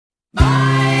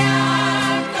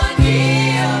Vaya con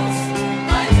Dios,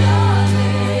 my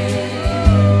darling.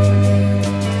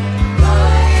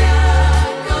 Vaya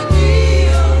con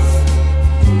Dios.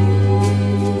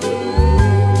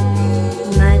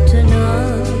 Maintenant,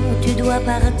 tu dois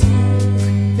partir,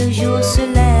 le jour se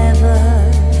lève.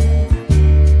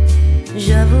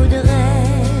 Je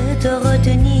voudrais te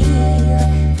retenir,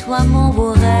 toi mon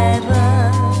beau rêve.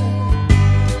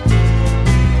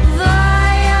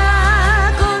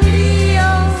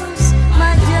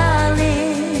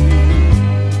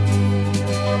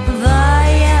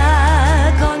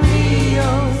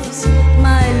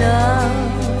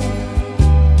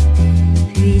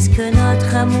 Puisque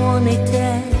notre amour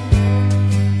n'était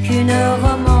qu'une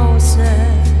romance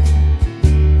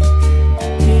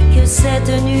et que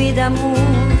cette nuit d'amour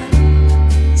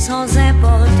sans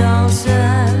importance.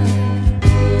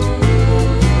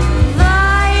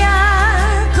 Vaya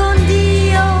con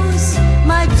Dios,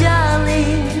 my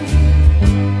darling.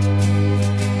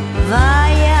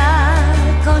 Vaya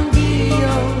con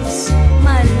Dios,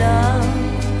 my love.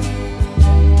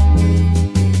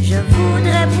 Je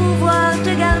voudrais pouvoir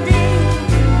te garder,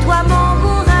 toi mon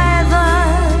beau rêve.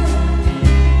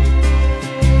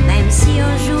 Même si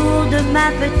un jour,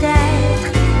 demain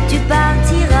peut-être, tu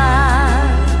partiras.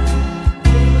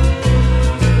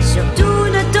 Surtout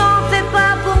ne t'en fais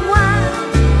pas pour moi,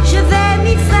 je vais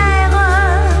m'y faire.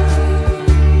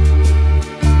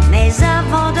 Mais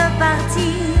avant de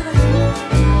partir,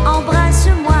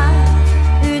 embrasse-moi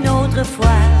une autre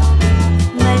fois.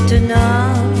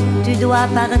 Maintenant, tu dois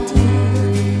partir,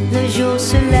 le jour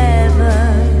se lève.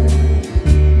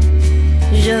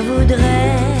 Je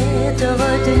voudrais te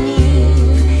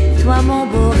retenir, toi mon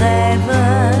beau rêve.